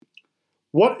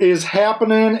What is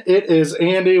happening? It is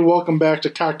Andy. Welcome back to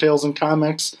Cocktails and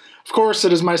Comics. Of course,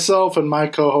 it is myself and my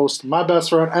co-host, my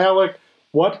best friend, Alec.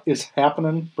 What is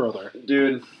happening, brother?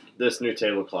 Dude, this new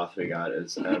tablecloth we got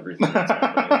is everything that's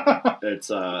happening.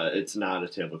 It's not a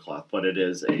tablecloth, but it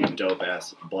is a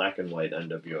dope-ass black and white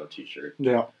NWO t-shirt.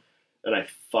 Yeah. And I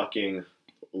fucking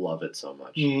love it so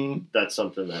much. Mm. That's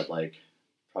something that,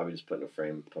 probably just put in a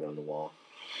frame, put on the wall.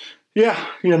 Yeah,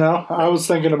 I was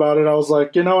thinking about it. I was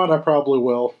like, you know what? I probably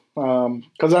will.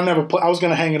 Because I was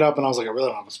going to hang it up, and I was like, I really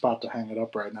don't have a spot to hang it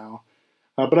up right now.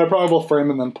 But I probably will frame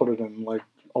and then put it in,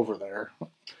 over there.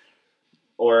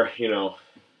 Or, you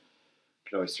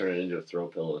could always turn it into a throw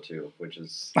pillow, too, which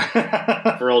is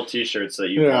for old t-shirts that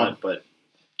you want but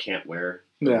can't wear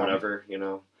or whatever,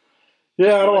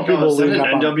 Yeah, I don't want people leaving up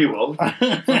an NWO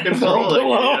fucking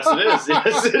pillow. Yes, it is.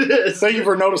 Yes, it is. Thank you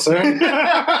for noticing.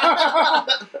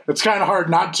 It's kind of hard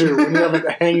not to when you have it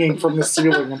hanging from the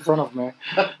ceiling in front of me.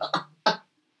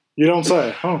 You don't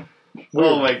say. Oh, weird.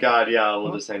 Oh my God, yeah,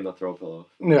 we'll just hang the throw pillow.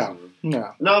 Yeah.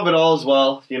 No, but all is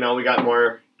well. We got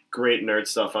more great nerd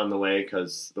stuff on the way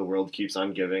because the world keeps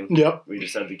on giving. Yep. We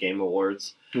just had the Game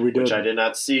Awards, we did. Which I did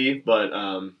not see, but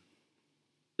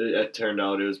it turned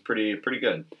out it was pretty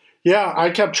good. Yeah, I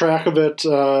kept track of it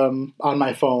on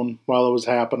my phone while it was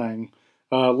happening.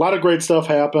 A lot of great stuff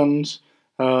happened,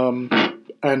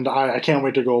 and I can't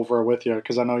wait to go over it with you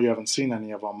because I know you haven't seen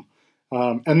any of them.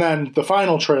 And then the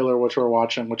final trailer, which we're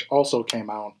watching, which also came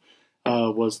out,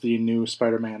 was the new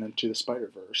Spider-Man Into the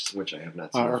Spider-Verse. Which I have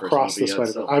not seen. Or Across the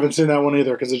Spider-Verse. So. I haven't seen that one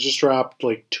either because it just dropped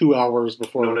 2 hours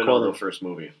before recording. No, the first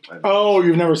movie.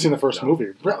 You've never seen the first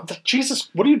movie? Jesus,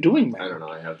 what are you doing, man? I don't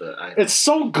know. It's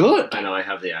so good. I know. I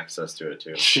have the access to it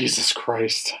too. Jesus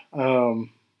Christ.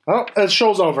 It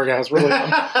show's over, guys. Really,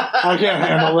 I can't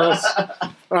handle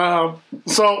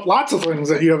this. So lots of things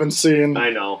that you haven't seen.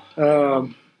 I know.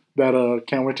 That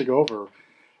can't wait to go over.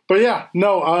 But yeah,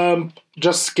 no.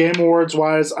 Just Game Awards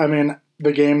wise, I mean,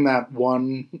 the game that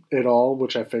won it all,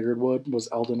 which I figured would, was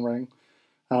Elden Ring.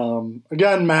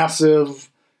 Again, massive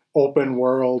open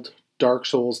world Dark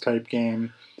Souls type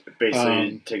game. It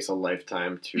basically takes a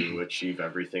lifetime to achieve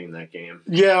everything in that game.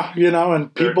 Yeah,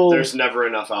 and people... There's never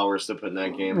enough hours to put in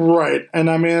that game. Right. And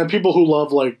I mean, people who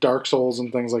love, Dark Souls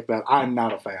and things like that, I'm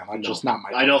not a fan. Just not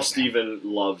my type. I know Steven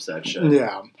loves that shit.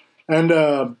 Yeah. And,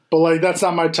 but, that's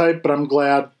not my type, but I'm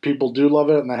glad people do love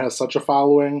it, and it has such a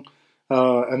following.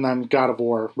 And then God of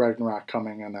War Ragnarok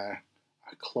coming in a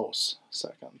close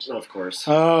second. Of course.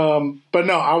 But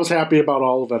no, I was happy about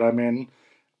all of it. I mean...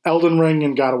 Elden Ring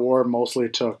and God of War mostly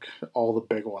took all the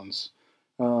big ones,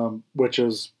 which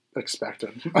is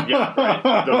expected. Yeah,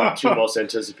 right. The two most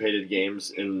anticipated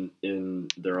games in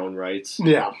their own rights.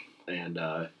 Yeah. And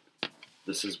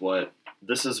this is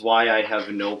why I have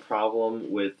no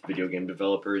problem with video game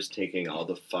developers taking all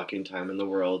the fucking time in the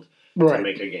world to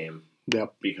make a game.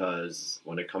 Yep. Because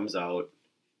when it comes out,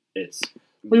 it's...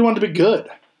 We want it to be good,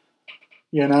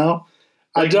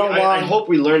 I hope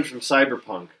we learned from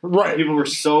Cyberpunk. Right. People were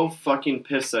so fucking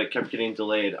pissed that it kept getting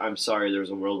delayed. I'm sorry, there's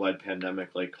a worldwide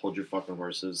pandemic. Hold your fucking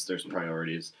horses. There's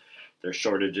priorities. There's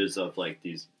shortages of,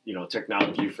 these,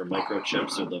 technology for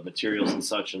microchips or the materials and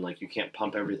such, and, you can't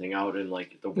pump everything out, and,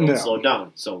 the world slowed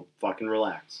down. So, fucking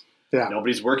relax. Yeah.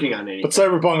 Nobody's working on anything. But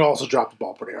Cyberpunk also dropped the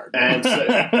ball pretty hard. And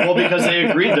because they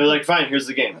agreed. They're like, fine, here's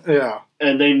the game. Yeah.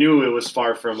 And they knew it was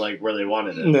far from, where they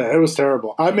wanted it. Yeah, it was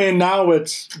terrible. I mean, now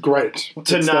it's great.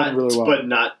 It's done really well. But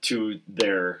not to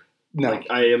their... No.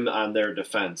 I am on their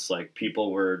defense.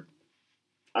 People were...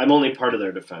 I'm only part of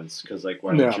their defense, because,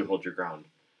 why don't you hold your ground?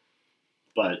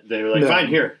 But they were like, fine,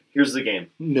 here's the game.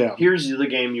 Yeah. Here's the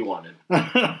game you wanted.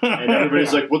 And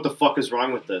everybody's like, what the fuck is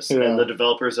wrong with this? Yeah. And the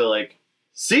developers are like,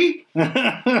 see? You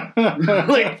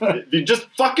just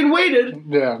fucking waited.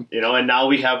 Yeah. And now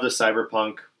we have the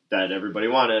Cyberpunk that everybody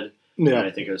wanted. Yeah. And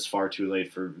I think it was far too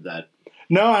late for that.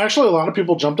 No, actually, a lot of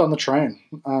people jumped on the train.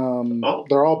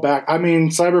 They're all back. I mean,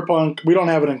 Cyberpunk, we don't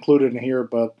have it included in here,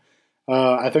 but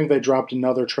I think they dropped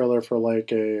another trailer for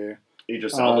a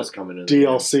Idris Elba's coming in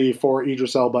DLC for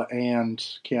Idris Elba and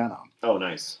Keanu. Oh,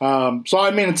 nice. So,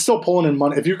 I mean, it's still pulling in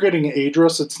money. If you're getting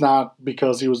Idris, it's not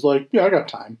because he was like, yeah, I got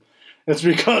time. It's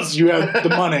because you have the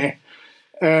money,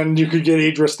 and you could get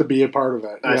Idris to be a part of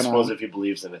it. I suppose if he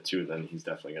believes in it, too, then he's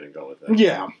definitely going to go with it.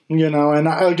 Yeah, and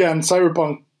again,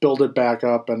 Cyberpunk build it back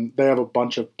up, and they have a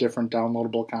bunch of different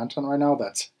downloadable content right now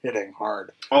that's hitting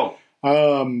hard. Oh.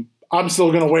 I'm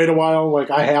still going to wait a while.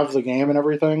 I have the game and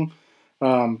everything,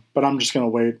 but I'm just going to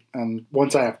wait, and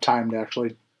once I have time to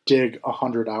actually dig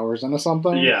 100 hours into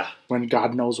something. Yeah. When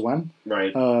God knows when.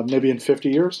 Right. Maybe in 50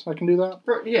 years I can do that.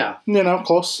 Yeah.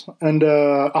 Close. And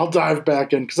I'll dive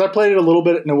back in because I played it a little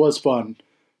bit and it was fun.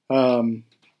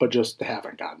 But just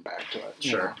haven't gotten back to it.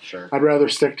 Sure. I'd rather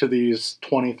stick to these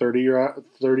 20,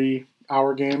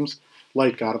 30-hour games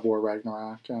like God of War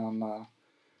Ragnarok and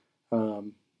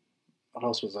what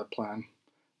else was I playing?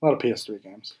 A lot of PS3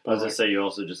 games. I was going to say, you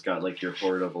also just got like your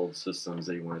horde of old systems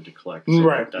that you wanted to collect. So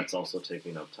right. That's also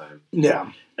taking up time.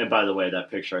 Yeah. And by the way, that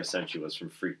picture I sent you was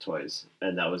from Freak Toys.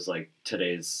 And that was like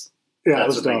today's. Yeah,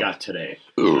 that's what they got today.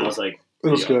 And I was like, it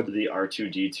was good. The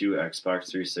R2D2 Xbox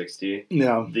 360.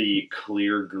 Yeah. The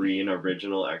clear green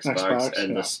original Xbox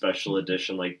and the special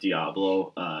edition like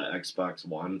Diablo Xbox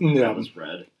One. Yeah. That was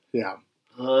red. Yeah.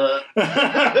 Like,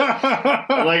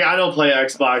 I don't play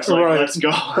Xbox. Like, right. Let's go.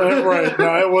 Right.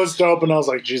 No, it was dope, and I was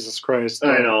like, Jesus Christ.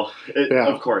 I know.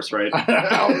 Of course, right?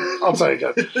 I'll tell you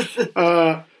good.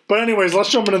 But anyways, let's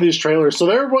jump into these trailers.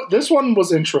 So this one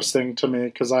was interesting to me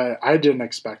because I didn't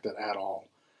expect it at all.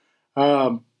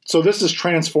 So this is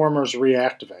Transformers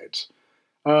Reactivate,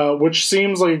 which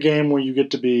seems like a game where you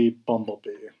get to be Bumblebee.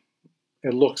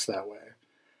 It looks that way.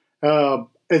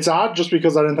 It's odd just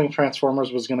because I didn't think Transformers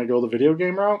was going to go the video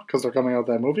game route because they're coming out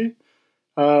with that movie.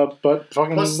 But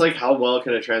fucking... Plus, like, how well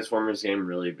can a Transformers game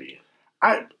really be?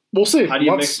 We'll see. How do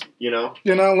you mix,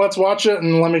 let's watch it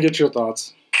and let me get your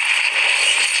thoughts.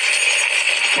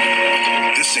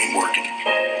 This ain't working.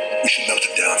 We should melt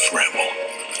it down for ammo.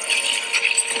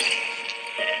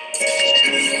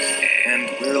 And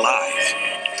we're live.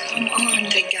 Come on,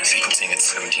 big guy. Sequencing at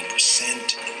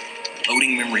 17%.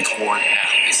 Loading memory core now.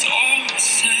 It's all the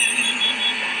same.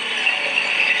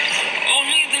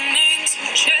 Only the names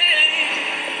will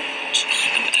change.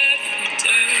 And every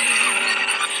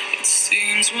day it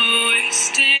seems we're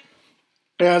wasting.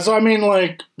 Yeah, so I mean,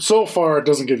 like, so far it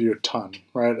doesn't give you a ton,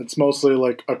 right? It's mostly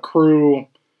like a crew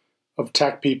of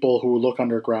tech people who look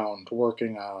underground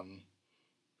working on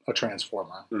a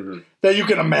Transformer. Mm-hmm. That you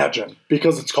can imagine,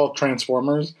 because it's called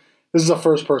Transformers. This is a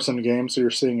first-person game, so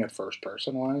you're seeing it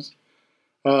first-person-wise.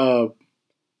 And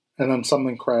then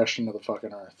something crashed into the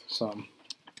fucking earth, so... Great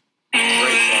song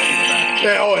in the back.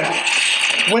 Yeah, oh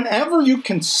yeah. Whenever you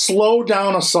can slow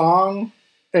down a song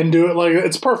and do it, like,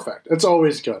 it's perfect. It's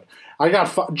always good. I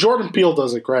got Jordan Peele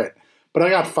does it great, but I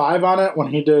got 5 on it when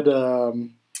he did Us.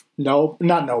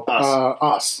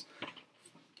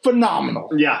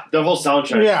 Phenomenal. Yeah, the whole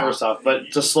soundtrack. Yeah. First off,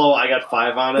 but to slow, I got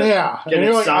 5 on it. Yeah, and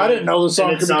you're like, I didn't know the song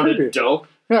could be sounded creepy. dope.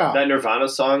 Yeah, That Nirvana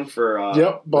song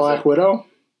for Black Widow.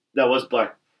 That was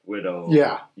Black Widow.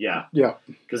 Yeah.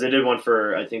 Because they did one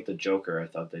for I think the Joker. I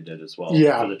thought they did as well.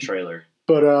 Yeah. For the trailer.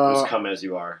 But it was Come As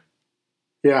You Are.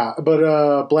 Yeah,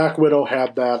 but Black Widow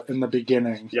had that in the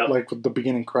beginning, Yep. like the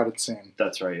beginning credit scene.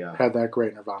 That's right. Yeah. Had that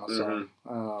great Nirvana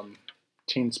song.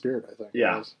 Teen Spirit, I think.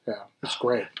 Yeah. It was. Yeah, it's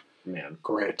great. Man.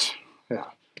 Great. Yeah.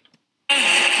 Where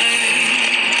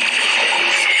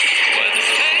the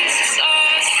faces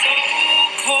are so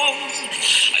cold,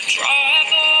 I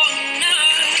drive all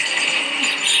night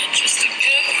just to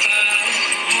get back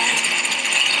home.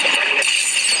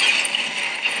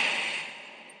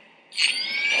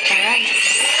 All right,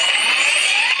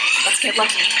 let's get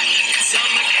lucky. 'Cause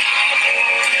I'm a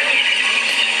cowboy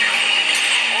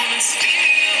on a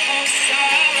steel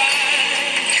side.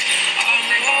 I'm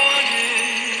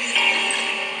wanted,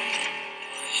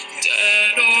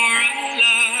 dead or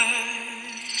alive.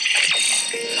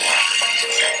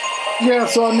 Yeah,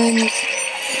 so I mean,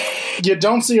 you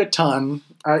don't see a ton.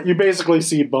 You basically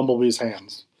see Bumblebee's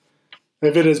hands.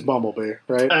 If it is Bumblebee,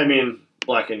 right? I mean,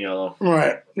 black and yellow.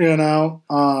 Right.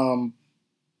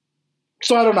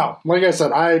 So I don't know. Like I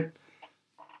said,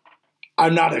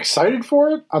 I'm not excited for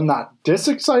it. I'm not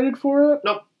disexcited for it.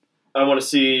 Nope. I want to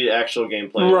see actual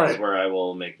gameplay. Right. That's where I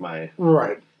will make my...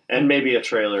 Right. And maybe a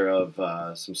trailer of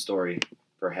some story,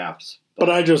 perhaps. But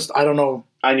I don't know.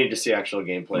 I need to see actual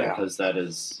gameplay Yeah. because that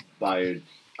is by...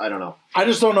 I don't know. I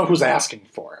just don't know who's asking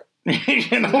for it. I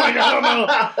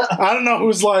don't know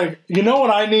who's like, you know what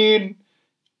I need?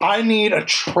 I need a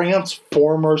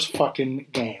Transformers fucking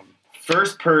game.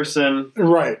 First person,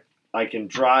 Right. I can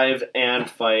drive and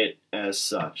fight as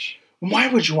such. Why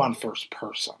would you want first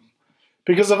person?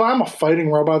 Because if I'm a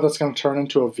fighting robot that's going to turn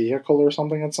into a vehicle or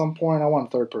something at some point, I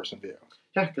want third person view.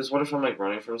 Yeah, because what if I'm like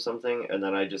running from something and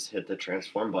then I just hit the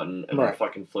transform button and I Right.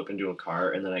 fucking flip into a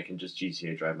car and then I can just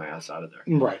GTA drive my ass out of there?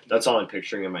 Right. That's all I'm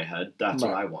picturing in my head. That's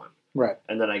what Right. I want. Right.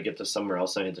 And then I get to somewhere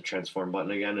else, I hit the transform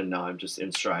button again, and now I'm just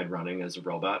in stride running as a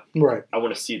robot. Right. I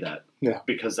want to see that. Yeah.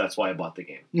 Because that's why I bought the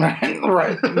game.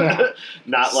 Right. Yeah.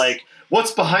 Not like,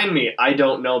 what's behind me? I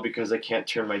don't know because I can't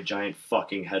turn my giant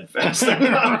fucking head fast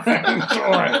enough.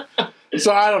 Right.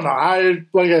 So I don't know.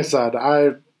 Like I said,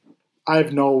 I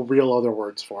have no real other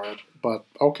words for it, but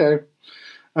okay.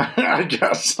 I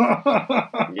guess. You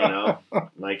know?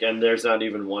 Like, and there's not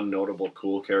even one notable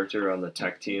cool character on the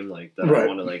tech team, like, that I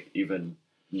want to, like, even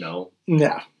know.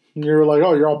 Yeah. You're like,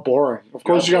 oh, you're all boring. Of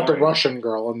course, you got the boring. Russian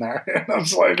girl in there.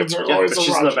 It's like, it's Yeah, always but a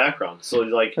she's in the Russian. background, so,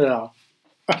 like, Yeah.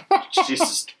 she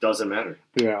just doesn't matter.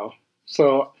 Yeah.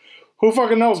 So, who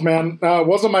fucking knows, man?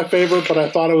 Wasn't my favorite, but I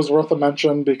thought it was worth a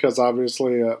mention because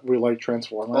obviously we like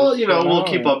Transformers. Well, you know, we'll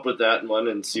keep up with that one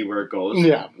and see where it goes.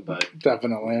 Yeah. But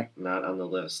Definitely. not on the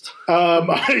list.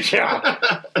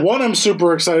 Yeah. One I'm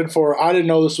super excited for. I didn't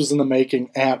know this was in the making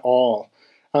at all.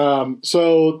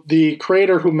 So the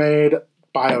creator who made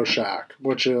BioShock,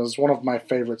 which is one of my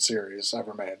favorite series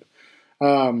ever made.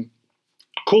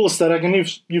 Cool aesthetic, and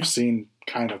you've seen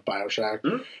kind of BioShock.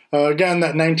 Mm-hmm. Again,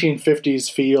 that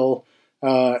 1950s feel,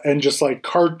 and just like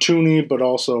cartoony, but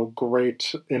also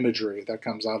great imagery that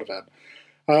comes out of it.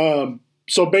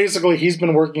 So basically, he's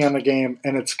been working on the game,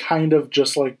 and it's kind of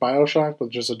just like BioShock with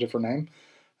just a different name.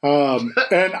 And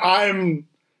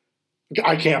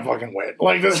I can't fucking wait.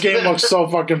 Like, this game looks so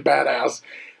fucking badass.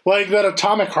 Like that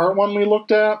Atomic Heart one we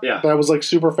looked at, that was like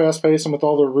super fast paced and with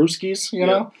all the Ruskies, you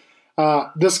know?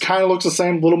 This kind of looks the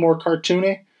same, a little more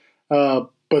cartoony,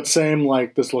 but same,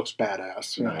 like, this looks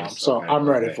badass, you know? So okay, I'm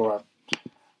ready for it.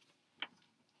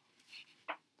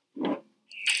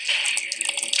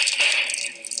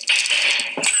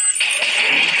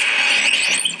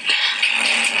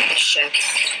 The ship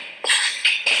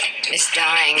is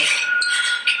dying,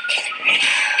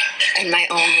 and my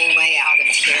only way out of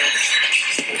here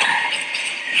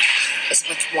is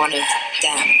with one of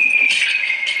them.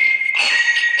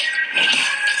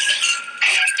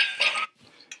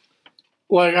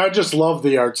 Like, I just love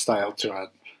the art style to it.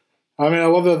 I mean, I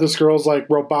love that this girl's, like,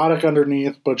 robotic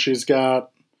underneath, but she's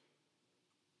got,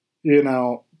 you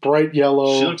know, bright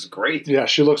yellow. She looks great. Yeah,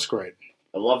 she looks great.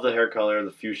 I love the hair color,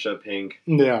 the fuchsia pink.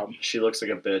 Yeah. She looks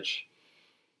like a bitch.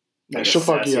 Like she'll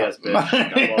fuck you up. Bitch.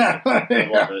 I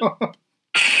love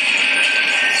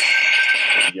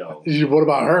it. Yo. What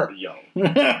about her? Yo.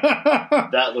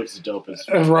 That looks dope as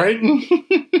fuck. Right?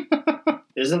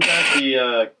 Isn't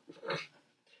that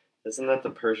the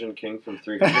Persian king from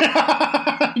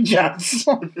 300? Yes.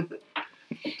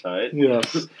 Tight.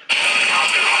 Yes.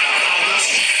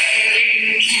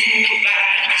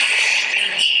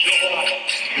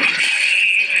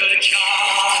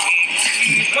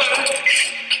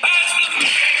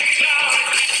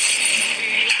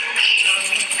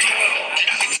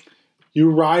 You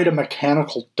ride a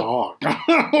mechanical dog.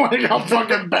 Like, how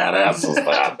fucking badass is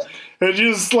that? And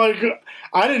just like,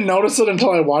 I didn't notice it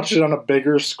until I watched it on a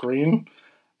bigger screen.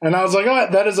 And I was like, oh,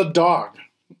 that is a dog.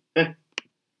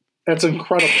 That's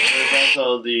incredible. There's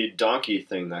also the donkey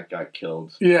thing that got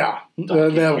killed. Yeah.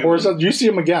 They have horses. You see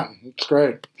him again. It's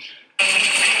great.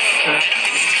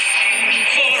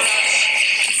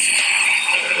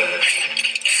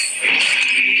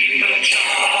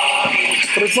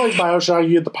 But it's like BioShock,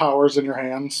 you get the powers in your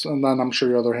hands, and then I'm sure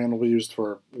your other hand will be used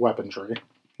for weaponry,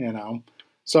 you know?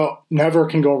 So, never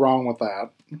can go wrong with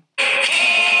that.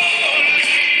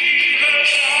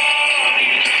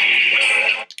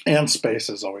 And space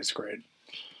is always great.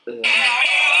 People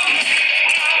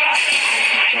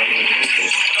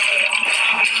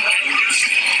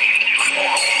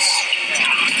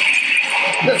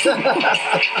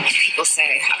say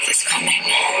I have this coming.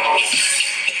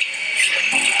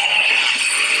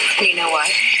 And you know what?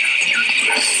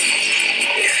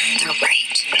 They're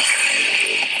right.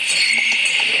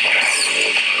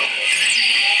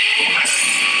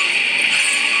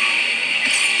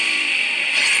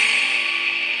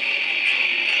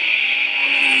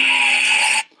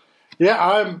 Yeah,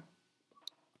 I'm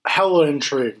hella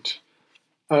intrigued.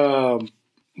 Like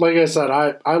I said,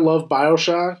 I love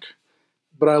BioShock,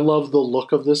 but I love the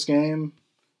look of this game.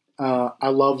 I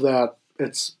love that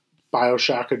it's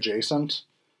BioShock adjacent,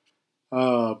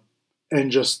 and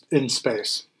just in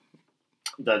space.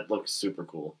 That looks super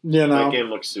cool. You know? That game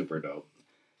looks super dope.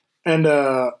 And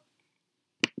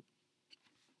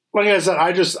like I said,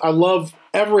 I love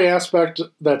every aspect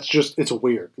that's just, it's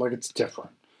weird. Like, it's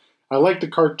different. I like the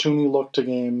cartoony look to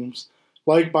games.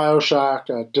 Like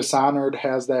BioShock, Dishonored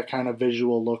has that kind of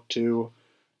visual look too.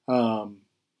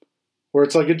 Where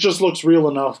it's like, it just looks real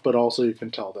enough, but also you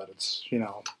can tell that it's, you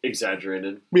know...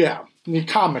 Exaggerated. Yeah.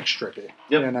 Comic strippy.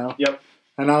 Yep. You know? Yep.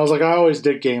 And I was like, I always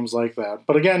dig games like that.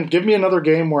 But again, give me another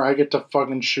game where I get to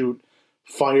fucking shoot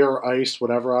fire, ice,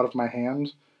 whatever out of my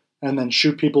hand, and then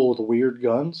shoot people with weird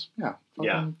guns. Yeah,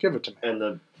 fucking give it to me.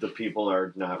 And the people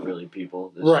are not really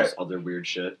people. It's Right. just other weird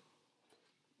shit.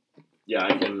 Yeah,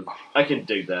 I can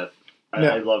dig that.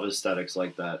 Yeah. I love aesthetics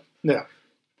like that. Yeah.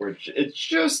 Where it's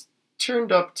just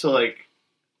turned up to like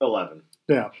 11.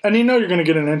 Yeah, and you know you're going to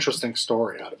get an interesting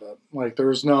story out of it. Like,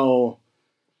 there's no,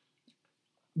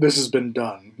 this has been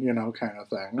done, you know, kind of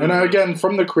thing. And Mhm. again,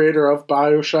 from the creator of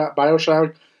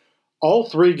Bioshock, all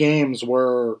 3 games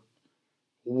were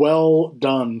well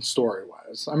done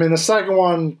story-wise. I mean, the second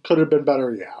one could have been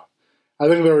better, yeah. I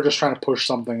think they were just trying to push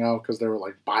something out because they were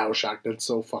like, Bioshock did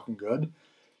so fucking good.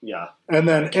 Yeah. And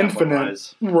then Infinite,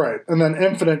 Capitalize. right, and then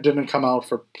Infinite didn't come out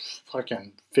for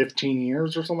fucking 15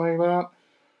 years or something like that.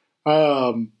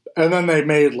 And then they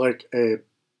made like a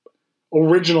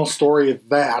original story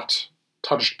that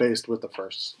touched based with the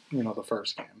first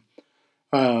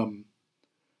game.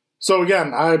 So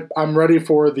again, I'm ready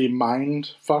for the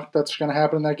mind fuck that's going to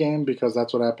happen in that game because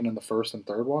that's what happened in the first and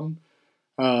third one.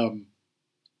 And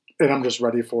I'm just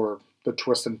ready for the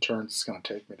twists and turns it's going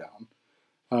to take me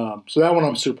down. So that one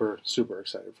I'm super, super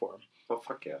excited for. Oh,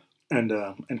 fuck yeah. And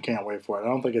can't wait for it. I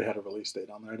don't think it had a release date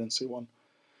on there. I didn't see one.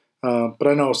 But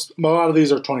I know a lot of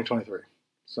these are 2023.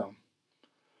 So,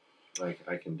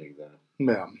 I can dig that.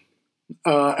 yeah.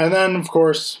 And then, of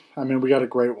course, I mean, we got a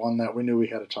great one that we knew we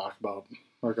had to talk about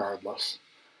regardless.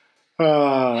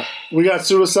 We got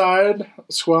Suicide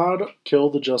Squad, Kill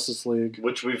the Justice League.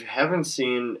 Which we haven't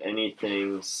seen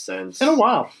anything since. In a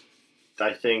while.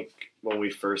 I think when we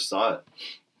first saw it.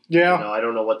 Yeah. You know, I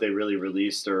don't know what they really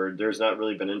released, or there's not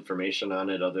really been information on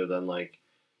it other than like,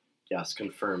 yes,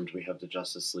 confirmed we have the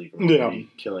Justice League. We're Yeah. gonna be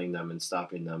killing them and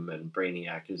stopping them, and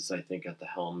Brainiac is, I think, at the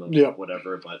helm of Yeah.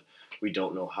 whatever, but we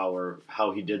don't know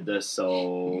how he did this,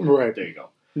 so Right. there you go.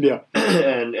 Yeah.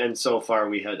 and so far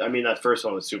we had, I mean, that first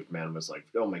one with Superman was like,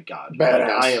 oh my god, like,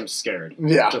 Badass. I am scared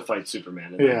Yeah. to fight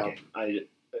Superman in Yeah. that game.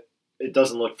 It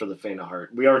doesn't look for the faint of heart.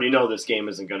 We already know this game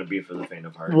isn't going to be for the faint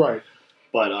of heart. Right.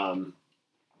 But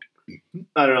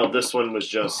I don't know. This one was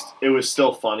just, it was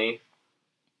still funny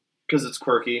because it's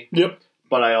quirky. Yep.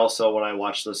 But I also, when I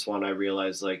watched this one, I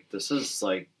realized like this is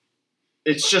like,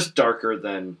 it's just darker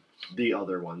than the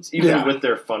other ones. Even Yeah. with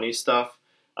their funny stuff,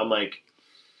 I'm like,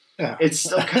 Yeah. it's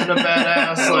still kind of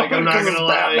badass. Like, I'm not Because gonna it's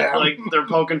lie. Batman. Like, they're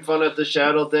poking fun at the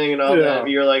shadow thing and all Yeah. that.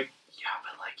 And you're like, yeah,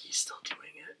 but like he's still doing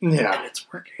it, Yeah. and it's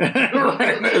working.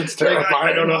 Right. It's Like, terrifying.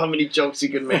 I don't know how many jokes you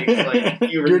can make.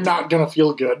 Like, You're not going to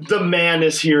feel good. The man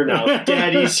is here now.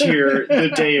 Daddy's here. The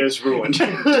day is ruined.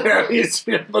 Daddy's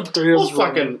here. The day is Well, ruined.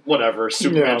 fucking whatever.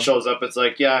 Superman Yeah. shows up. It's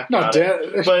like, yeah, No, got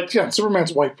it. Dad. But- yeah,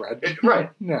 Superman's white bread. Right.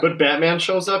 Yeah. But Batman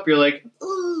shows up. You're like,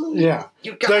 ooh, Yeah.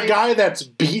 you The guys. guy that's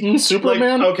beaten Like,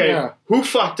 Superman? okay, Yeah. who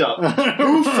fucked up?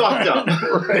 Who fucked up?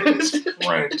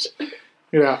 right.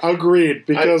 Yeah, agreed.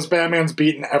 Because Batman's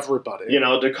beaten everybody. You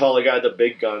know, to call a guy the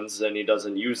big guns and he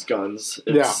doesn't use guns.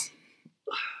 It's,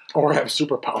 Or have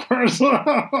superpowers.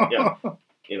 Yeah.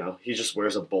 You know, he just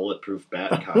wears a bulletproof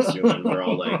bat costume and we're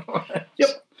all like, yep.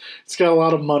 He's got a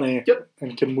lot of money. Yep.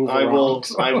 And can move I around.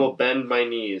 will bend my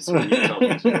knees when you tell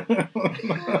me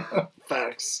to.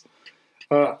 Facts.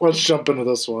 Let's jump into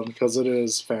this one because it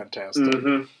is fantastic.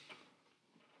 Mm-hmm.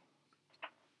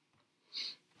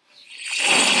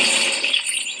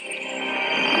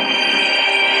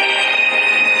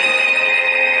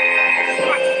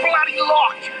 It's bloody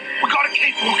locked. We gotta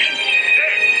keep looking.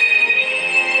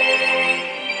 There.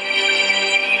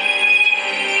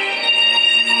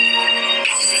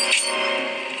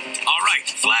 All right,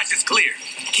 Flash is clear.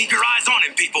 Keep your eyes on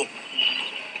him, people.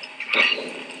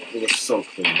 It was so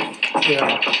clean.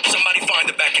 Yeah. Somebody find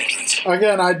the back entrance.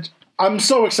 Again, I'm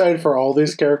so excited for all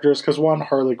these characters because one,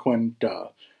 Harley Quinn, duh.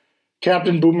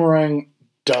 Captain Boomerang,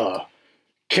 duh.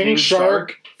 King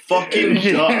Shark, fucking duh.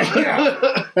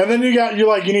 Yeah. And then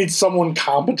you need someone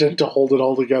competent to hold it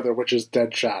all together, which is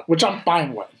Deadshot, which I'm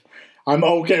fine with. I'm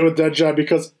okay with Deadshot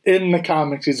because in the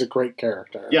comics he's a great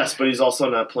character. Yes, but he's also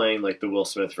not playing like the Will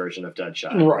Smith version of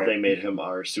Deadshot. Right. They made him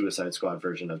our Suicide Squad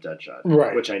version of Deadshot.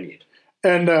 Right. Which I need.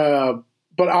 And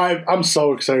but I'm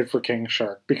so excited for King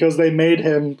Shark because they made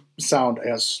him sound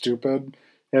as stupid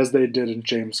as they did in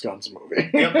James Gunn's movie.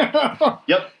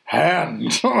 Yep.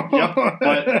 Hand. Yep.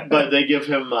 But they give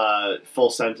him full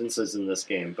sentences in this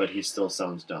game, but he still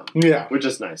sounds dumb. Yeah. Which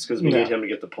is nice because we Yeah. need him to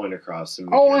get the point across and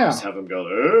we Oh, can yeah. just have him go,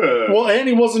 ugh, Well, and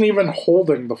he wasn't even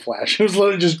holding the Flash. He was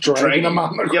literally just dragging Dragging. him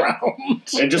on the Yep. ground.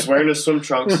 and just wearing his swim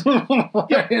trunks. Right.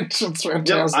 It's fantastic.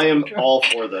 Yep, I am all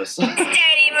for this. Steady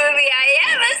movie I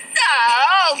am, so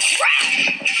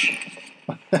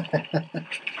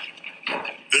crap.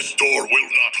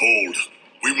 Hold.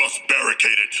 We must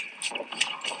barricade it.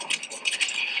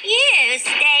 You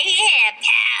stay here,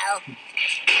 pal.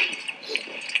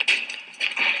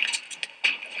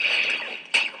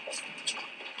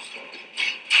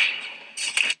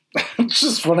 It's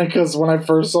just funny because when I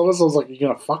first saw this, I was like, "You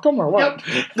gonna fuck him or what?"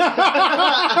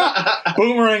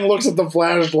 Boomerang looks at the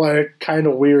flashlight, kind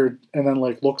of weird, and then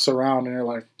like looks around, and you're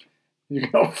like, "You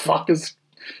gonna fuck his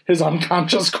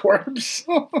unconscious corpse?"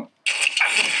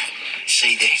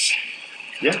 See this?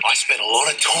 Yeah. I spent a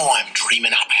lot of time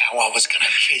dreaming up how I was going to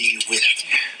kill you with it.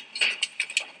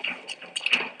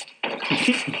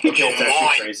 Okay, Your it's actually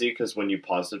mind. crazy because when you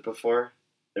paused it before,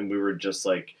 and we were just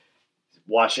like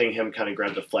watching him kind of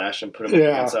grab the flash and put him up Yeah.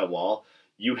 against that wall,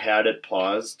 you had it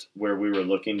paused where we were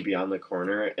looking beyond the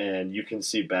corner, and you can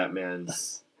see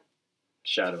Batman's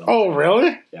shadow. Oh,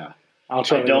 really? Yeah. I'll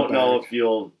try. I to don't go know back. if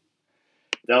you'll.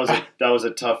 That was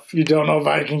a tough. You don't know if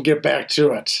I can get back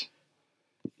to it.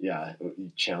 Yeah,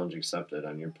 challenge accepted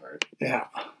on your part. Yeah.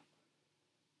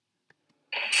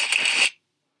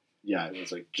 Yeah, it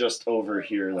was like just over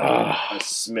here, like a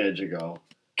smidge ago.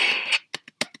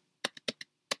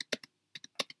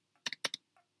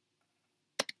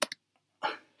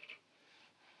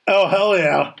 Oh hell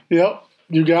yeah! Yep,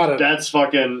 you got it. That's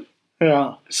fucking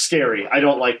Yeah. scary. I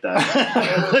don't like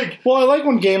that. Like, Well, I like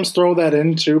when games throw that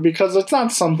in too because it's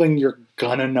not something you're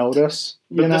gonna notice.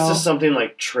 but You know? this is something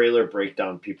like trailer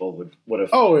breakdown people would have.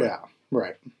 Oh yeah,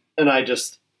 right. And I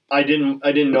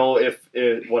didn't know if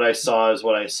what I saw is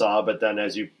what I saw. But then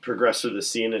as you progress through the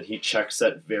scene and he checks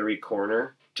that very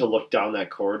corner to look down that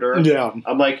corridor, Yeah.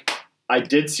 I'm like, I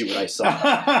did see what I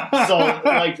saw. So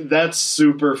like that's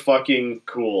super fucking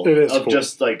cool. It is of cool.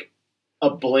 just like a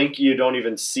blink you don't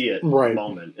even see it Right.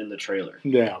 moment in the trailer.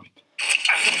 Yeah.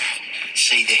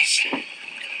 See this?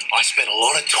 I spent a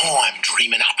lot of time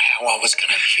dreaming up how I was going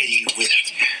to kill you with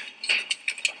it.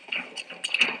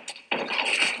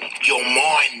 You're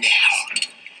mine now,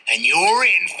 and you're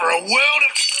in for a world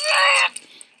of...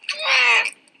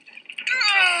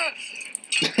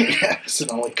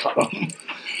 Accidentally cut him.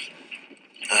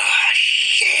 Ah,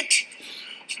 shit!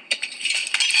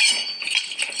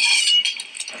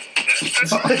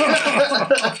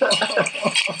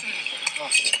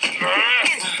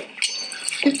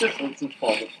 He just wants to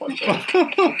fall the fuck down.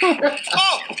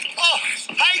 Oh,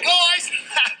 hey guys!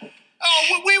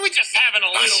 Oh, we were just having a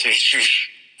little... Shh.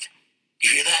 You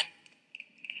hear that?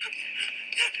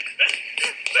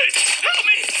 Help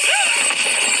me!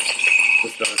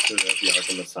 Just noticed through the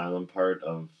Arkham Asylum part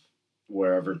of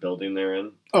wherever building they're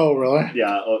in. Oh really?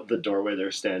 Yeah, the doorway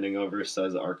they're standing over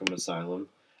says Arkham Asylum.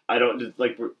 I don't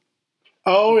like.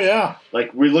 Oh yeah.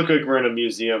 Like we look like we're in a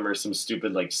museum or some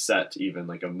stupid like set, even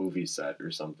like a movie set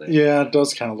or something. Yeah, it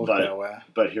does kind of look But- that way.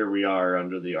 But here we are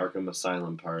under the Arkham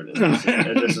Asylum part, and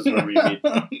this is where we meet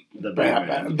the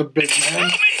Batman. The big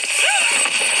man.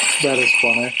 That is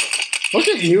funny. Look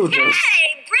at you, just.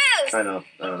 Hey, Bruce! I know.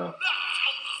 I don't know.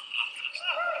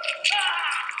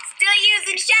 Still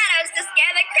using shadows to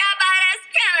scare the crap out of us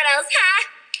criminals, huh?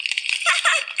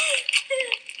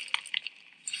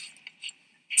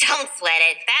 Don't sweat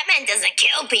it. Batman doesn't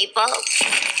kill people.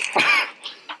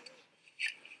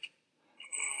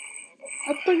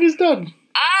 I think he's dead.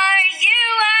 Are you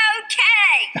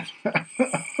okay?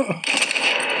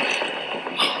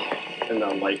 And the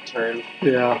light turn.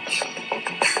 Yeah.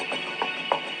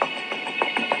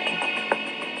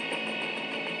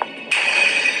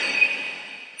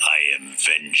 I am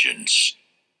vengeance.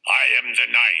 I am the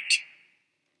night.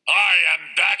 I am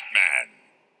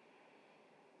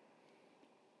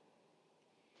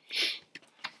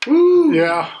Batman.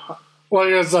 Yeah.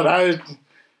 Like I said,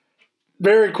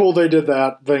 very cool they did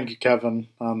that. Thank you, Kevin,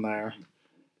 on there.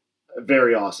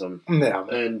 Very awesome. Yeah.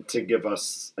 And to give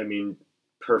us, I mean,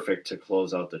 perfect to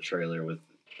close out the trailer with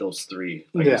those three,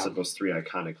 like I Yeah. said, those three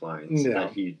iconic lines Yeah.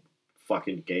 that he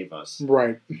fucking gave us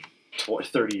Right.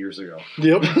 30 years ago.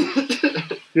 Yep.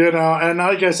 You know, and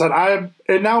like I said,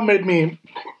 it now made me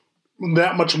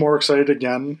that much more excited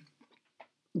again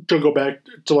to go back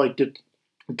to like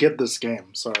get this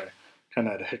game. Sorry, kind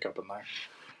of had a hiccup in there.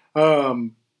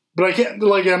 But I can't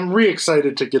like I'm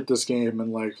re-excited to get this game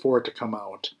and like for it to come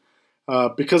out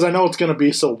because I know it's going to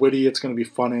be so witty. It's going to be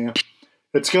funny.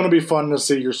 It's going to be fun to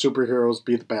see your superheroes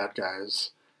be the bad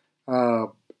guys,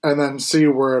 and then see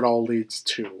where it all leads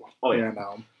to. Oh, yeah. You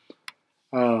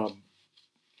know.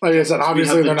 Like I said,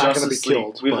 obviously We they're have the not going to be Justice League-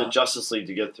 killed. We have the but- Justice League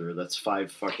to get through. That's five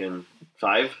of them.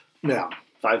 yeah,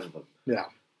 Yeah.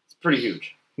 It's pretty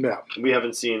huge. yeah. We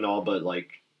haven't seen all but like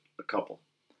a couple.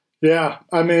 Yeah,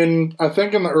 I mean, I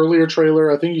think in the earlier trailer,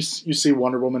 I think you see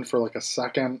Wonder Woman for like a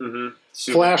second.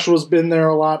 Mm-hmm. Flash was been there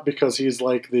a lot because he's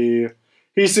like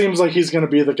he seems like he's going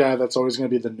to be the guy that's always going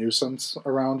to be the nuisance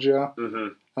around you. Mm-hmm.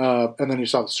 And then you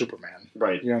saw the Superman.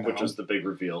 Right, You know. which was the big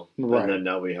reveal. Right. And then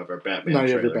now we have our Batman Now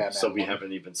you have trailer. your Batman so we one.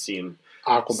 haven't even seen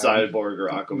Aquaman. Cyborg or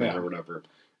Aquaman Yeah. or whatever.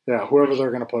 Yeah, whoever they're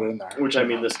going to put in there. Which, I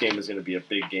mean, this game is going to be a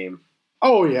big game.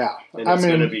 Oh, yeah. And it's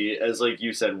going to be, as like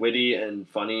you said, witty and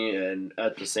funny and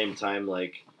at the same time,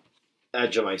 like,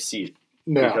 edge of my seat.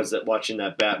 yeah. Because watching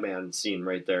that Batman scene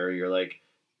right there, you're like,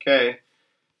 okay,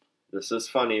 this is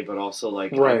funny, but also,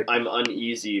 like, Right. I'm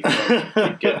uneasy from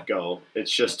the get-go.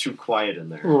 It's just too quiet in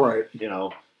there. Right. You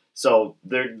know? So,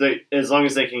 they as long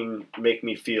as they can make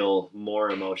me feel more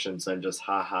emotions than just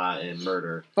haha and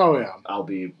murder, Oh, yeah. I'll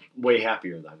be way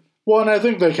happier then. Well, and I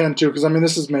think they can, too, because, I mean,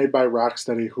 this is made by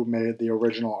Rocksteady, who made the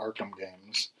original Arkham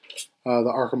games. The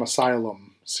Arkham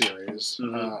Asylum series,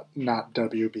 not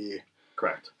WB.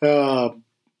 Correct.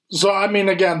 So, I mean,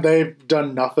 again, they've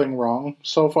done nothing wrong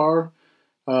so far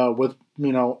with,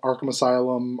 Arkham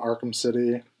Asylum, Arkham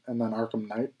City, and then Arkham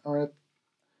Knight, all right?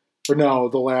 Or no,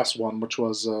 the last one, which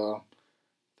was, that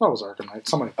was Arkham Knight.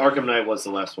 Arkham Knight was the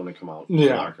last one to come out. Yeah. In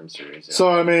the Arkham series. Yeah. So,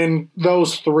 I mean,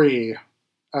 those three,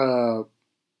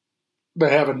 they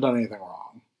haven't done anything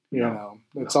wrong. You know,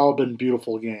 it's all been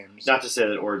beautiful games. Not to say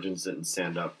that Origins didn't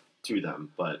stand up to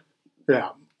them, but Yeah.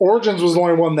 Origins was the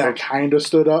only one that kind of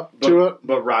stood up to it.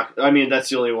 But that's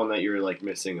the only one that you're like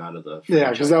missing out of the. Yeah,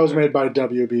 because that was franchise. made by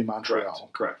WB Montreal.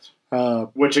 Correct. Uh,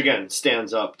 Which again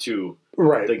stands up to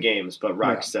right. the games, but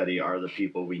Rocksteady are the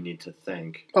people we need to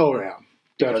thank. Oh, yeah.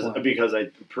 Definitely. Because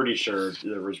I'm pretty sure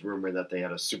there was rumor that they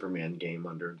had a Superman game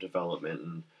under development,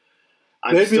 and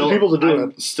They'd be the people to do I'm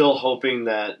it. still hoping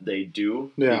that they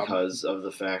do Yeah. because of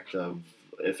the fact of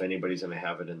if anybody's going to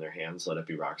have it in their hands, let it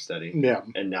be Rocksteady. Yeah.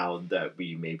 And now that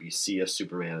we maybe see a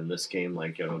Superman in this game,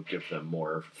 like it'll give them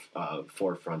more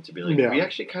forefront to be like, we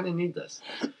actually kind of need this.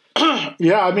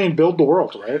 Yeah, I mean, build the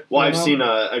world, right? Well,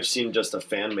 I've seen just a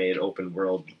fan made open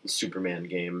world Superman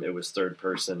game. It was third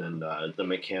person, and the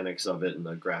mechanics of it and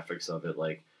the graphics of it,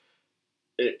 like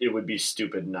it would be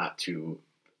stupid not to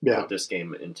put this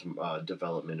game into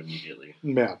development immediately.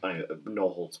 Yeah. No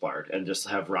holds barred, and just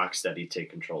have Rocksteady take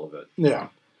control of it. Yeah.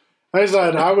 Like I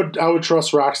said, I would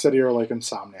trust Rocksteady or like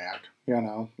Insomniac.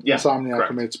 Yeah, Insomniac correct.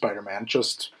 who made Spider-Man.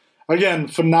 Just again,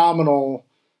 phenomenal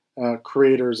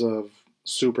creators of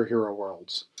superhero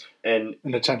worlds and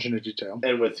attention to detail.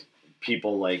 And with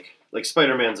people like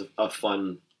Spider-Man's a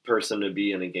fun person to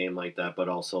be in a game like that, but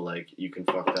also like you can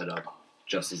fuck that up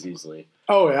just as easily.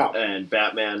 Oh yeah. And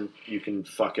Batman, you can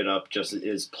fuck it up just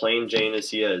as plain Jane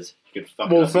as he is. You can fuck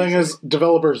it Well, up the thing easily. is,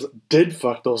 developers did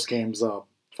fuck those games up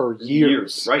for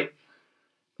years. Right.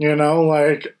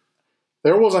 Like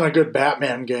there wasn't a good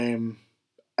Batman game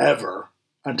ever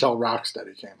until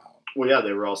Rocksteady came out. Well, yeah,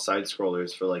 they were all side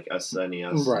scrollers for like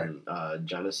SNES Right. and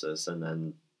Genesis, and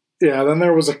then then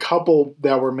there was a couple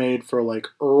that were made for like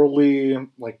early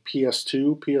like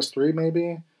PS2, PS3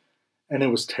 maybe, and it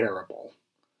was terrible.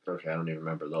 okay, I don't even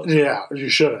remember those. Yeah, you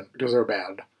shouldn't because they're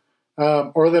bad.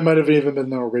 Or they might have even been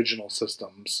the original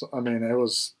systems. I mean, it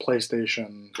was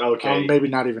PlayStation. Okay. Maybe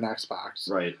not even Xbox.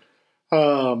 Right.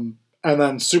 And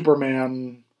then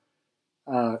Superman,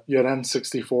 you had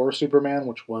N64 Superman,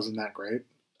 which wasn't that great.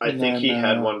 I And think then, he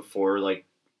had one for like.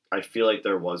 I feel like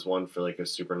there was one for like a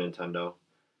Super Nintendo.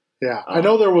 Yeah, I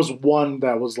know there was one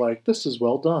that was like, this is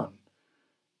well done.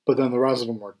 But then the rest of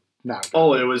them were not good.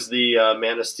 Oh, it was the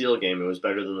Man of Steel game. It was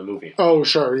better than the movie. Oh,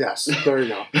 sure, yes. There you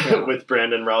go. Yeah. With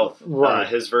Brandon Routh. Right.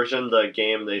 His version of the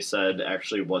game, they said,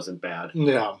 actually wasn't bad.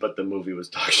 Yeah. But the movie was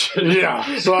dog shit.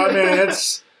 Yeah. So, I mean,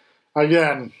 it's,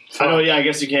 again. I know, yeah, I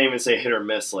guess you can't even say hit or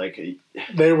miss. Like,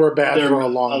 they were bad for a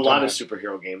long time. A lot of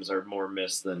superhero games are more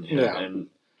miss than hit. Yeah. And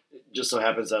it just so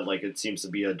happens that, like, it seems to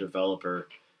be a developer.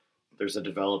 There's a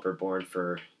developer born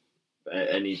for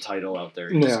any title out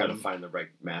there. You just got to find the right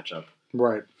matchup.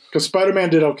 Right. Because Spider-Man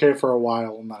did okay for a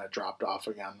while, and then it dropped off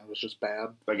again. It was just bad.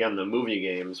 Again, the movie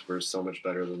games were so much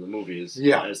better than the movies,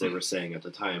 Yeah. as they were saying at the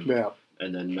time. Yeah.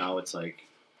 And then now it's like,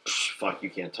 fuck,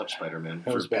 you can't touch Spider-Man It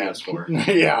for was bad. PS4.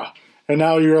 Yeah. And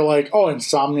now you're like, oh,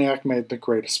 Insomniac made the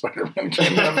greatest Spider-Man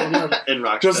game ever lived. And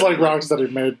Rocksteady, Just like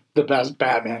Rocksteady made the best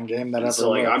Batman game that ever So,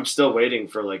 like, lived. I'm still waiting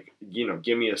for, like,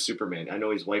 give me a Superman. I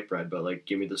know he's white bread, but, like,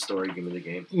 give me the story, give me the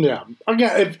game. Yeah.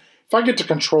 Again, if I get to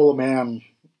control a man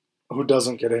who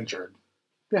doesn't get injured,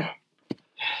 yeah.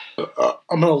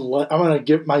 I'm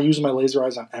gonna use my laser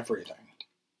eyes on everything.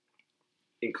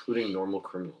 Including normal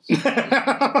criminals.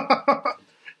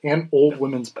 And old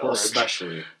women's porridge.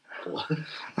 Especially.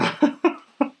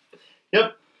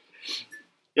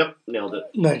 Yep, nailed it.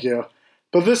 Thank you.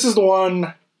 But this is the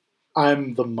one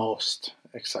I'm the most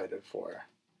excited for.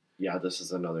 Yeah, this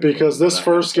is another because game this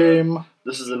first game,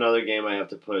 this is another game I have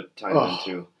to put time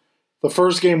into. the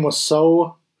first game was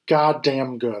so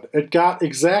goddamn good. It got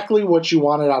exactly what you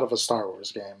wanted out of a Star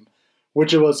Wars game,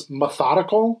 which it was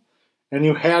methodical, and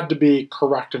you had to be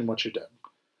correct in what you did.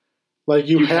 Like,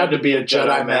 you had to be a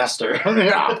Jedi Master.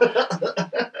 Yeah.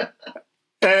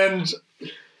 And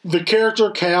the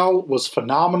character Cal was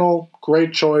phenomenal.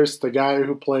 Great choice. The guy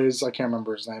who plays, I can't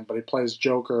remember his name, but he plays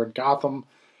Joker in Gotham.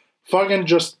 Fucking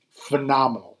just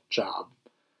phenomenal job.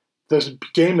 This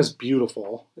game is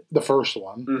beautiful, the first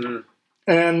one. Mm-hmm.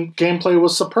 And gameplay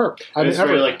was superb. It's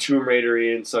very like Tomb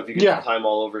Raider-y and stuff. You can climb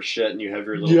all over shit, and you have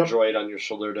your little droid on your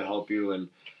shoulder to help you. And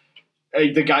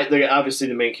the guy, obviously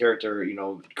the main character, you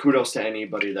know, kudos to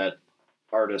anybody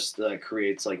artist that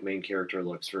creates like main character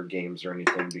looks for games or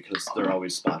anything, because they're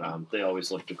always spot on. They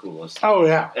always look the coolest. Oh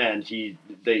yeah. And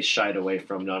they shied away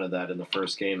from none of that in the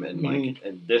first game, and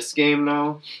and this game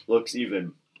now looks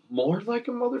even more like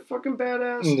a motherfucking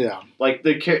badass. Yeah. Like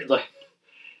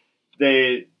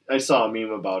I saw a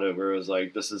meme about it where it was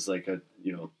like, this is like a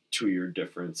 2-year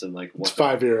difference in like what, it's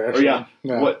 5-year actually.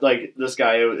 Or what, like this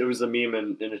guy, it was a meme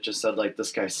and it just said like,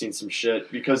 this guy's seen some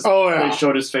shit, because they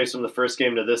showed his face from the first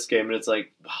game to this game, and it's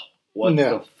like, wow, what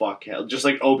the fuck? Just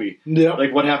like Obi. Yeah.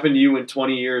 Like, what happened to you in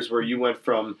 20 years where you went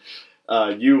from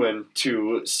Ewan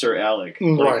to Sir Alec?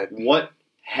 Like, right. What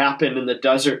happened in the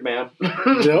desert, man?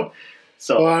 Yep.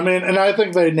 So, well, I mean, and I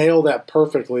think they nail that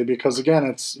perfectly, because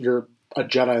again, you're a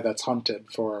Jedi that's hunted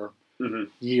for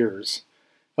years.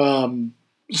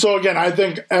 So again, I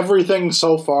think everything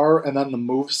so far, and then the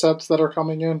move sets that are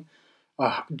coming in,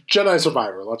 Jedi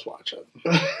Survivor. Let's watch it.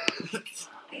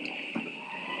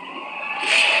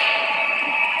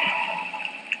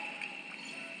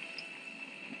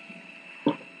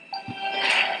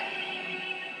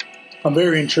 I'm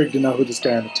very intrigued to know who this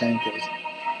guy in the tank is.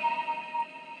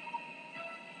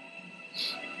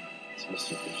 It's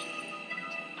Mr. Fish.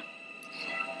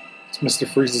 It's Mr.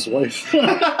 Freeze's wife.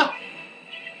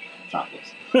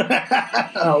 Topless.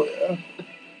 Oh, yeah.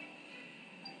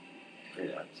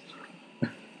 Great eyes.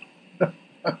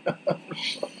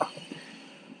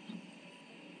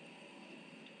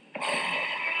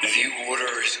 The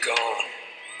order is gone.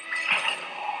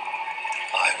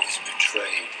 I was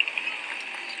betrayed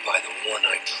by the one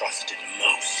I trusted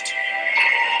most.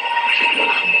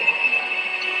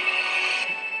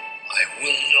 I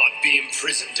will not be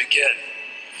imprisoned again.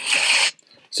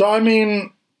 So, I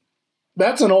mean,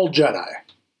 that's an old Jedi.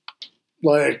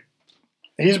 Like,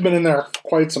 he's been in there for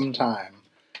quite some time.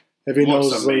 If he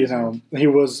knows, he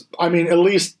was, I mean, at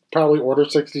least probably Order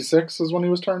 66 is when he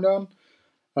was turned on,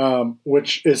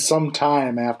 which is some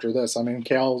time after this. I mean,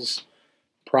 Cal's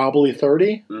probably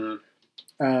 30.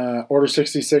 Mm-hmm. Order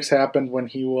 66 happened when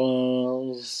he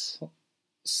was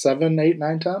 7, 8,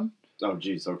 9, 10. Oh,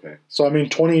 geez, okay. So, I mean,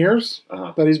 20 years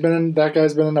that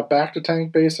guy's been in a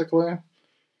back-to-tank, basically.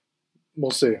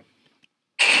 We'll see.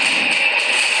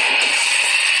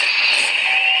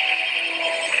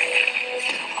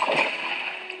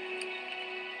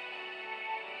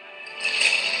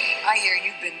 I hear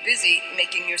you've been busy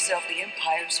making yourself the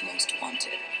Empire's most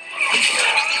wanted.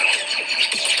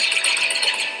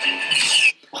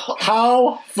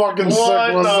 How fucking sick was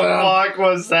that? What the fuck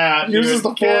was that? Uses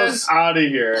the Force. Get out of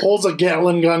here. Pulls a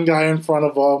Gatling gun guy in front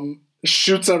of him,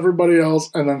 shoots everybody else,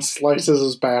 and then slices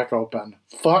his back open.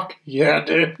 Fuck yeah,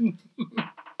 dude.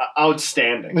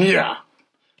 Outstanding. Yeah.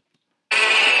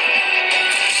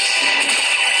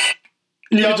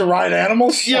 You get to ride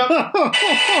animals? Yep. Or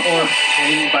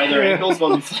hanging by their ankles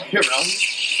while they fly around.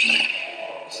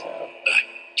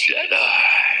 Jedi.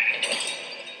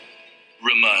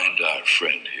 Remind our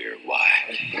friend here why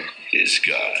his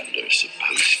kind are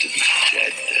supposed to be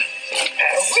dead.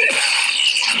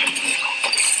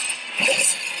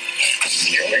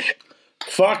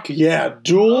 Fuck yeah.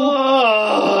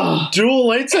 Dual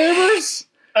lightsabers?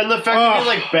 And the fact that he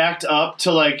like backed up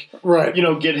to like right.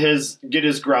 Get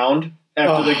his ground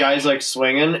after the guy's like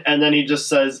swinging, and then he just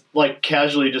says like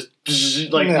casually just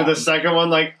like with the second one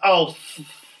like, oh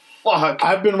fuck.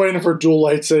 I've been waiting for dual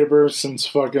lightsabers since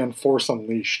fucking Force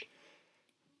Unleashed.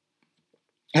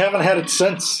 Haven't had it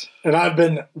since, and I've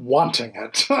been wanting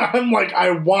it. I'm like,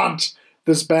 I want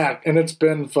this back, and it's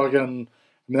been fucking.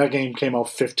 I mean, that game came out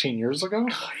 15 years ago.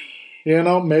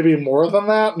 Maybe more than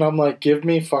that, and I'm like, give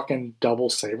me fucking double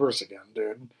sabers again,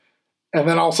 dude. And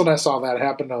then all of a sudden I saw that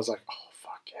happen, and I was like, oh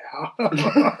fuck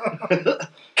yeah.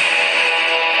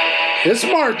 It's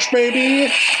March, baby.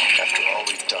 After all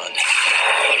we've done,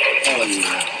 the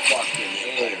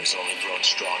Empire's only grown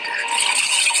stronger.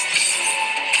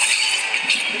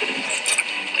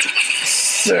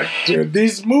 Sick, dude.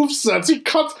 These movesets,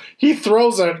 He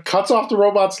throws it, cuts off the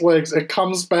robot's legs, it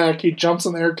comes back, he jumps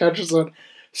in the air, catches it,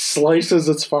 slices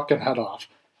its fucking head off.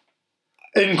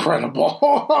 Incredible.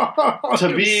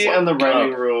 To be in the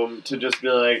writing room, to just be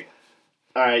like,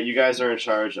 all right, you guys are in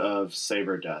charge of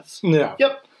saber deaths. Yeah.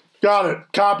 Yep. Got it.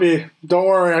 Copy. Don't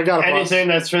worry, I got it. Anything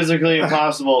that's physically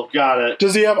impossible, got it.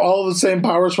 Does he have all the same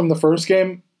powers from the first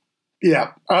game?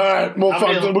 Yeah. All right.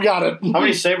 Well, we got it. How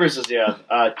many sabers does he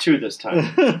have? 2 this time.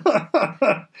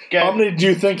 How many do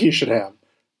you think he should have?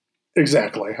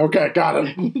 Exactly. Okay, got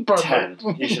it. 10.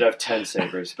 He should have 10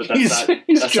 sabers, but that's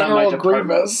he's that's General not my department.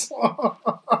 Grievous.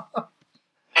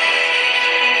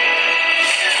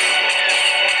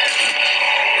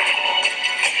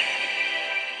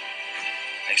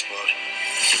 Thanks, Bud.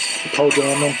 Poe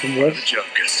Dameron from Good Wish. job,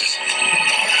 Gustus.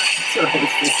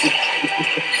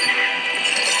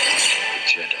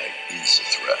 Jedi is a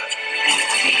threat.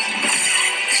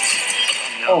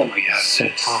 Oh my god. So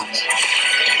hot.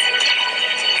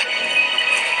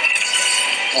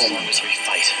 As long as we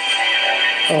fight.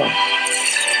 Oh.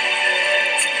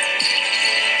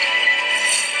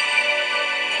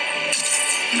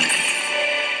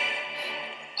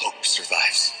 Hope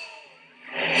survives.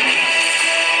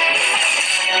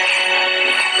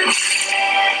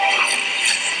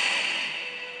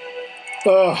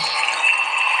 Ugh.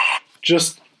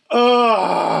 Just,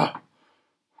 can't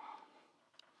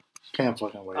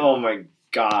fucking wait. Oh my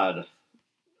god.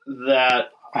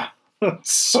 That,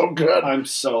 It's so good. I'm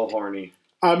so horny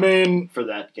I mean, for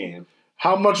that game.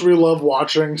 how much we love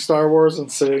watching Star Wars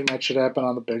and seeing that shit happen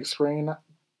on the big screen.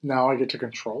 Now I get to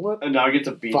control it. And now I get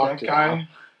to beat Fuck that guy.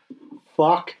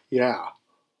 Fuck yeah.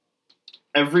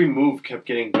 Every move kept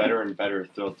getting better and better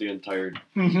throughout the entire...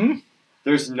 Mm-hmm.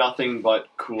 There's nothing but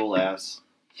cool-ass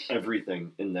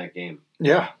everything in that game.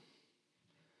 Yeah.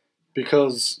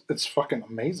 Because it's fucking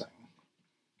amazing.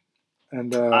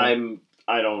 And I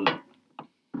don't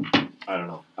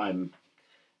know. I'm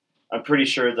pretty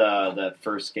sure that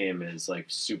first game is like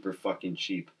super fucking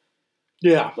cheap.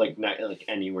 yeah. Like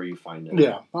anywhere you find it.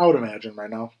 Yeah, I would imagine right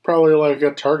now. Probably like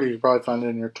at Target, you probably find it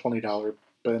in your $20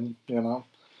 bin, you know?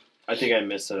 I think I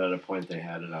missed it at a point they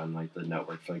had it on like the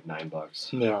network for like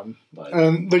 $9. Yeah. But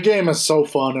And the game is so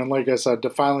fun, and like I said, to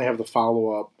finally have the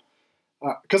follow-up.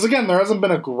 Because again, there hasn't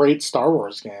been a great Star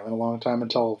Wars game in a long time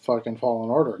until fucking Fallen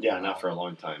Order. yeah, not for a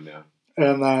long time, yeah.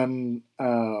 And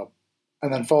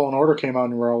then Fallen Order came out,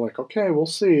 and we were all like, okay, we'll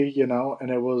see, you know?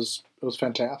 And it was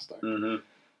fantastic.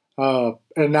 Mm-hmm.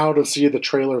 And now to see the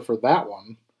trailer for that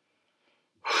one.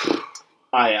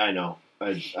 I know.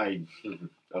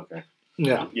 Okay.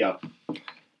 Yeah. Yeah.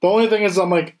 The only thing is, I'm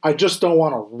like, I just don't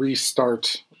want to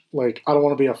restart. Like, I don't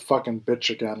want to be a fucking bitch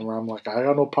again where I'm like, I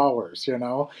got no powers, you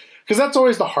know? Because that's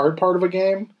always the hard part of a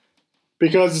game.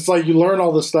 Because it's like you learn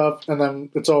all this stuff and then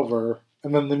it's over.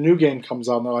 And then the new game comes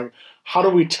out and they're like, how do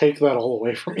we take that all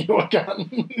away from you again?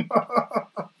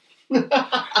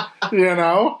 You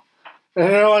know? And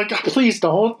they're like, please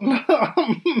don't.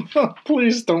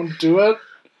 Please don't do it.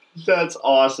 That's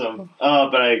awesome.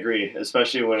 But I agree,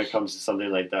 especially when it comes to something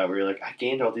like that where you're like, I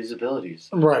gained all these abilities.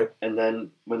 Right. And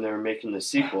then when they were making the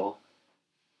sequel,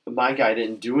 my guy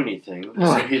didn't do anything,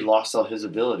 Right. so he lost all his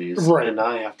abilities. Right. And now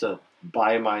I have to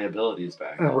buy my abilities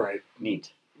back. Right.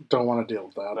 Neat. Don't want to deal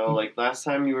with that. No, like last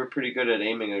time you were pretty good at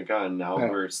aiming a gun, now Yeah.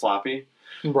 we're sloppy.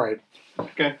 Right.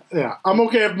 Okay. Yeah. I'm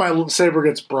okay if my saber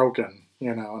gets broken,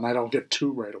 you know, and I don't get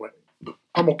 2 right away.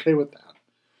 I'm okay with that.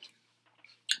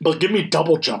 But give me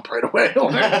double jump right away.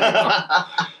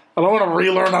 I don't want to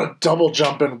relearn how to double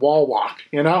jump and wall walk,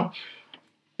 you know?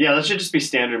 Yeah, that should just be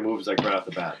standard moves like right off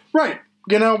the bat. Right.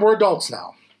 You know, we're adults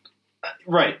now.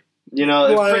 Right. You know,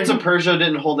 if Like- Prince of Persia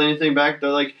didn't hold anything back,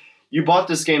 they're like, you bought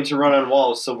this game to run on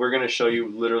walls, so we're going to show you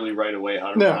literally right away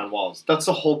how to Yeah. run on walls. That's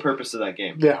the whole purpose of that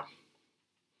game. Yeah.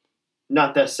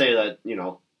 Not that say that, you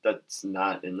know, that's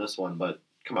not in this one, but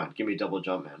come on, give me double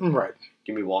jump, man. Right.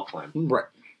 Give me wall climb. Right.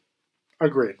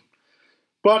 Agreed.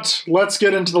 But let's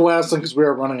get into the last one because we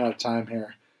are running out of time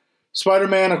here.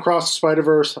 Spider-Man Across the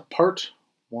Spider-Verse Part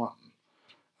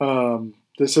 1.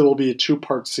 This will be a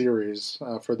 2-part series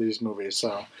for these movies.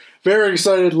 So very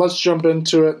excited. Let's jump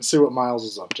into it and see what Miles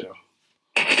is up to.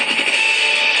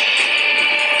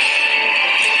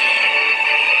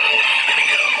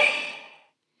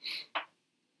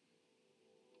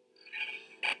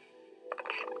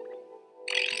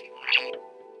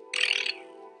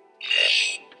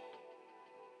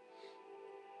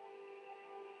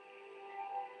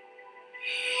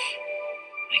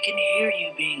 I can hear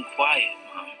you being quiet,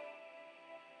 Mom.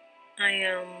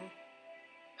 I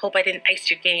hope I didn't ice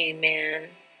your game, man.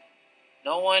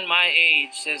 No one my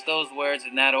age says those words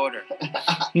in that order.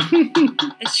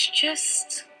 It's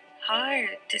just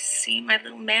hard to see my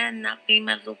little man not be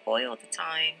my little boy all the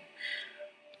time.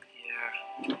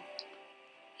 Yeah.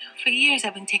 For years,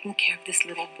 I've been taking care of this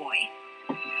little boy.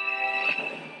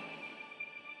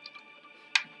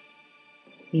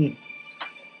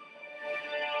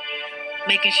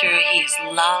 Making sure he is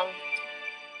loved,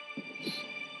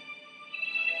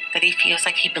 that he feels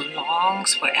like he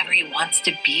belongs wherever he wants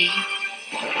to be.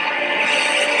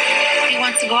 He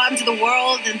wants to go out into the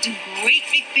world and do great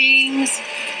big things.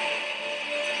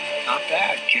 Not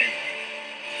bad, kid.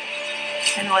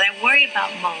 And what I worry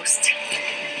about most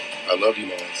I love you,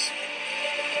 Miles.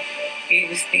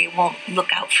 is they won't look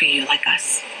out for you like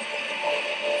us.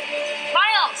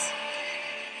 Miles!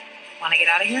 Want to get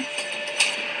out of here?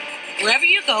 Wherever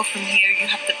you go from here, you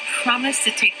have to promise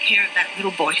to take care of that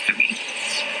little boy for me.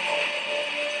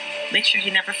 Make sure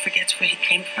he never forgets where he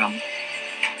came from.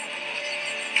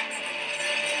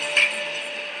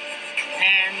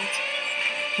 And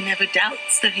he never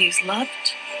doubts that he is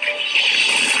loved.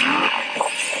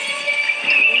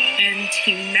 And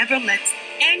he never lets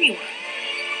anyone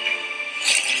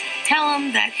tell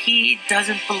him that he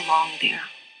doesn't belong there.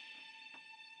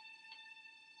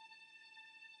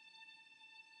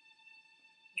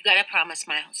 You gotta promise,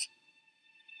 Miles.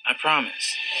 I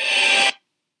promise.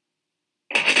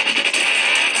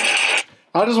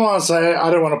 I just want to say, I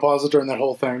didn't want to pause it during that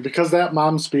whole thing because that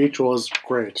mom speech was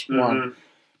great. One.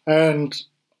 And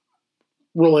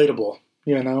relatable,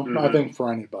 you know, I think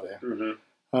for anybody.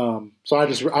 So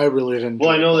I really didn't. Well,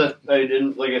 I know that I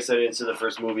didn't, like I said, into the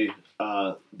first movie,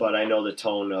 but I know the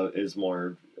tone is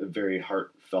more very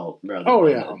heartfelt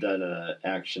rather than an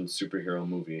action superhero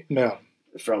movie. Yeah.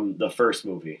 From the first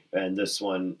movie, and this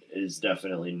one is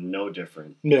definitely no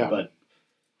different. Yeah. But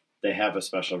they have a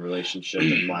special relationship,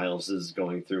 and Miles is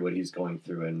going through what he's going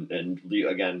through, and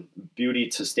again, beauty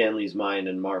to Stanley's mind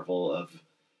and Marvel of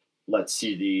let's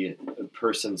see the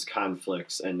person's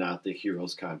conflicts and not the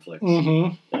hero's conflicts.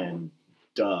 And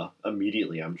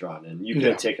immediately I'm drawn in. You could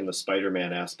have taken the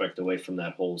Spider-Man aspect away from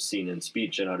that whole scene and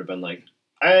speech, and I'd have been like,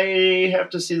 I have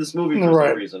to see this movie for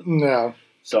some reason. Yeah.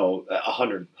 So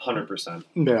 100%.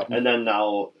 Yeah. And then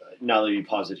now that you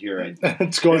pause it here,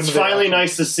 it's finally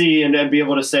nice to see and be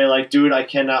able to say, like, dude, I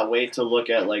cannot wait to look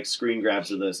at like screen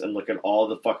grabs of this and look at all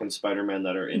the fucking Spider-Man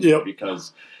that are in it,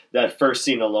 because that first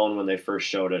scene alone when they first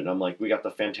showed it, and I'm like, we got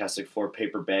the Fantastic Four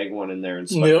paper bag one in there, and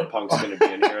Spider-Punk's going to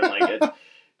be in here, like it's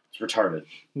retarded.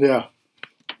 Yeah.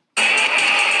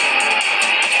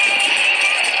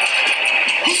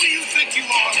 Who do you think you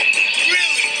are?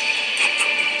 Really?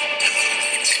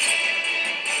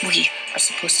 We are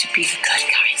supposed to be the good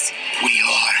guys. We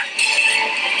are.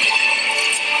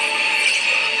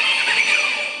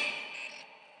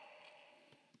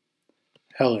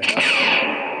 Hell yeah.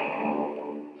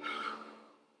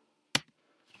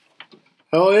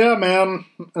 Hell yeah, man.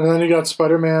 And then you got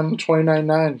Spider-Man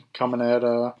 2099 coming at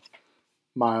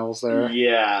Miles there.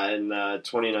 Yeah, and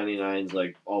 2099's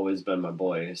like always been my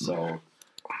boy, so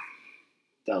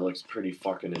that looks pretty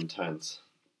fucking intense.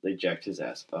 They jacked his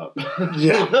ass up.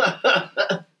 Yeah.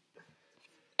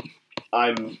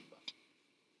 I'm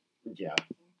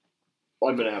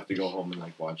gonna have to go home and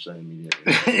like watch that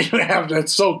immediately. You have to,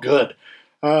 it's so good.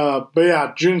 But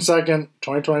yeah, June 2nd,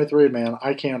 2023, man.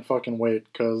 I can't fucking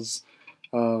wait because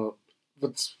if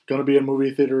it's gonna be in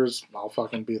movie theaters, I'll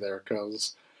fucking be there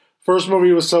because first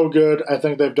movie was so good. I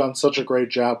think they've done such a great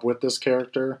job with this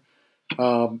character.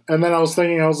 And then I was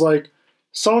thinking, I was like,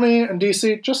 Sony and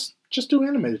DC, just do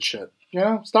animated shit. You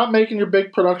know, stop making your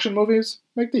big production movies.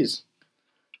 Make these.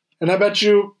 And I bet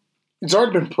you, it's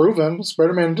already been proven.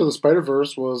 Spider-Man Into the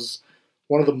Spider-Verse was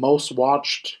one of the most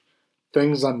watched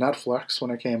things on Netflix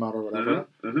when it came out or whatever.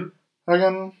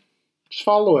 Again, just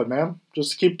follow it, man.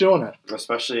 Just keep doing it.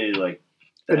 Especially like...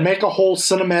 And make a whole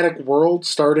cinematic world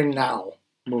starting now,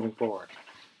 moving forward.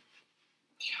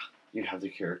 You have the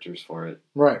characters for it.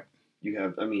 Right. You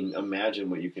have, I mean, imagine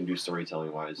what you can do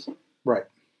storytelling-wise. Right.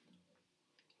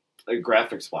 Like,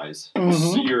 graphics-wise.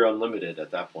 You're unlimited at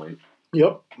that point.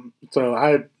 Yep. So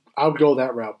I would go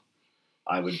that route.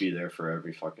 I would be there for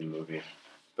every fucking movie.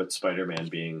 But Spider-Man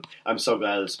being... I'm so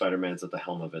glad that Spider-Man's at the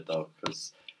helm of it, though,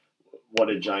 because what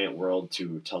a giant world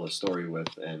to tell a story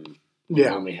with, and we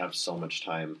only have so much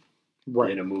time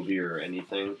in a movie or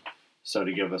anything. So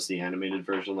to give us the animated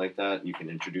version like that, you can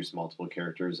introduce multiple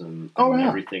characters and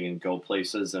everything and go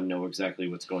places and know exactly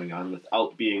what's going on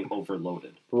without being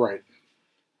overloaded. Right.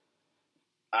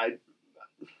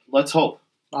 Let's hope.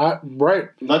 Right.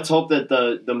 Let's hope that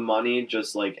the money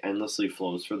just like endlessly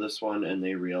flows for this one, and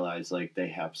they realize like they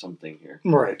have something here.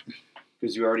 Right.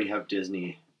 Because you already have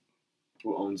Disney,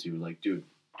 who owns you. Like, dude,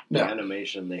 Yeah.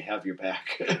 animation, they have your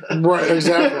back. Right,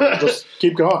 exactly. Just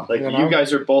keep going. Like, you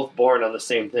guys are both born on the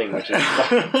same thing, which is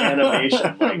fucking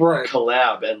animation. Like, Right.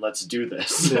 collab and let's do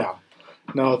this. Yeah.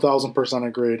 No, 1,000%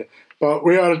 agreed. But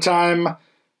we're out of time.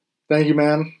 Thank you,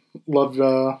 man. Love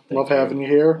having you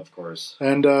here. Of course.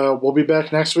 And we'll be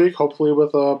back next week, hopefully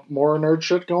with more nerd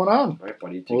shit going on. All right,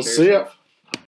 buddy. Take We'll care of see ya. yourself.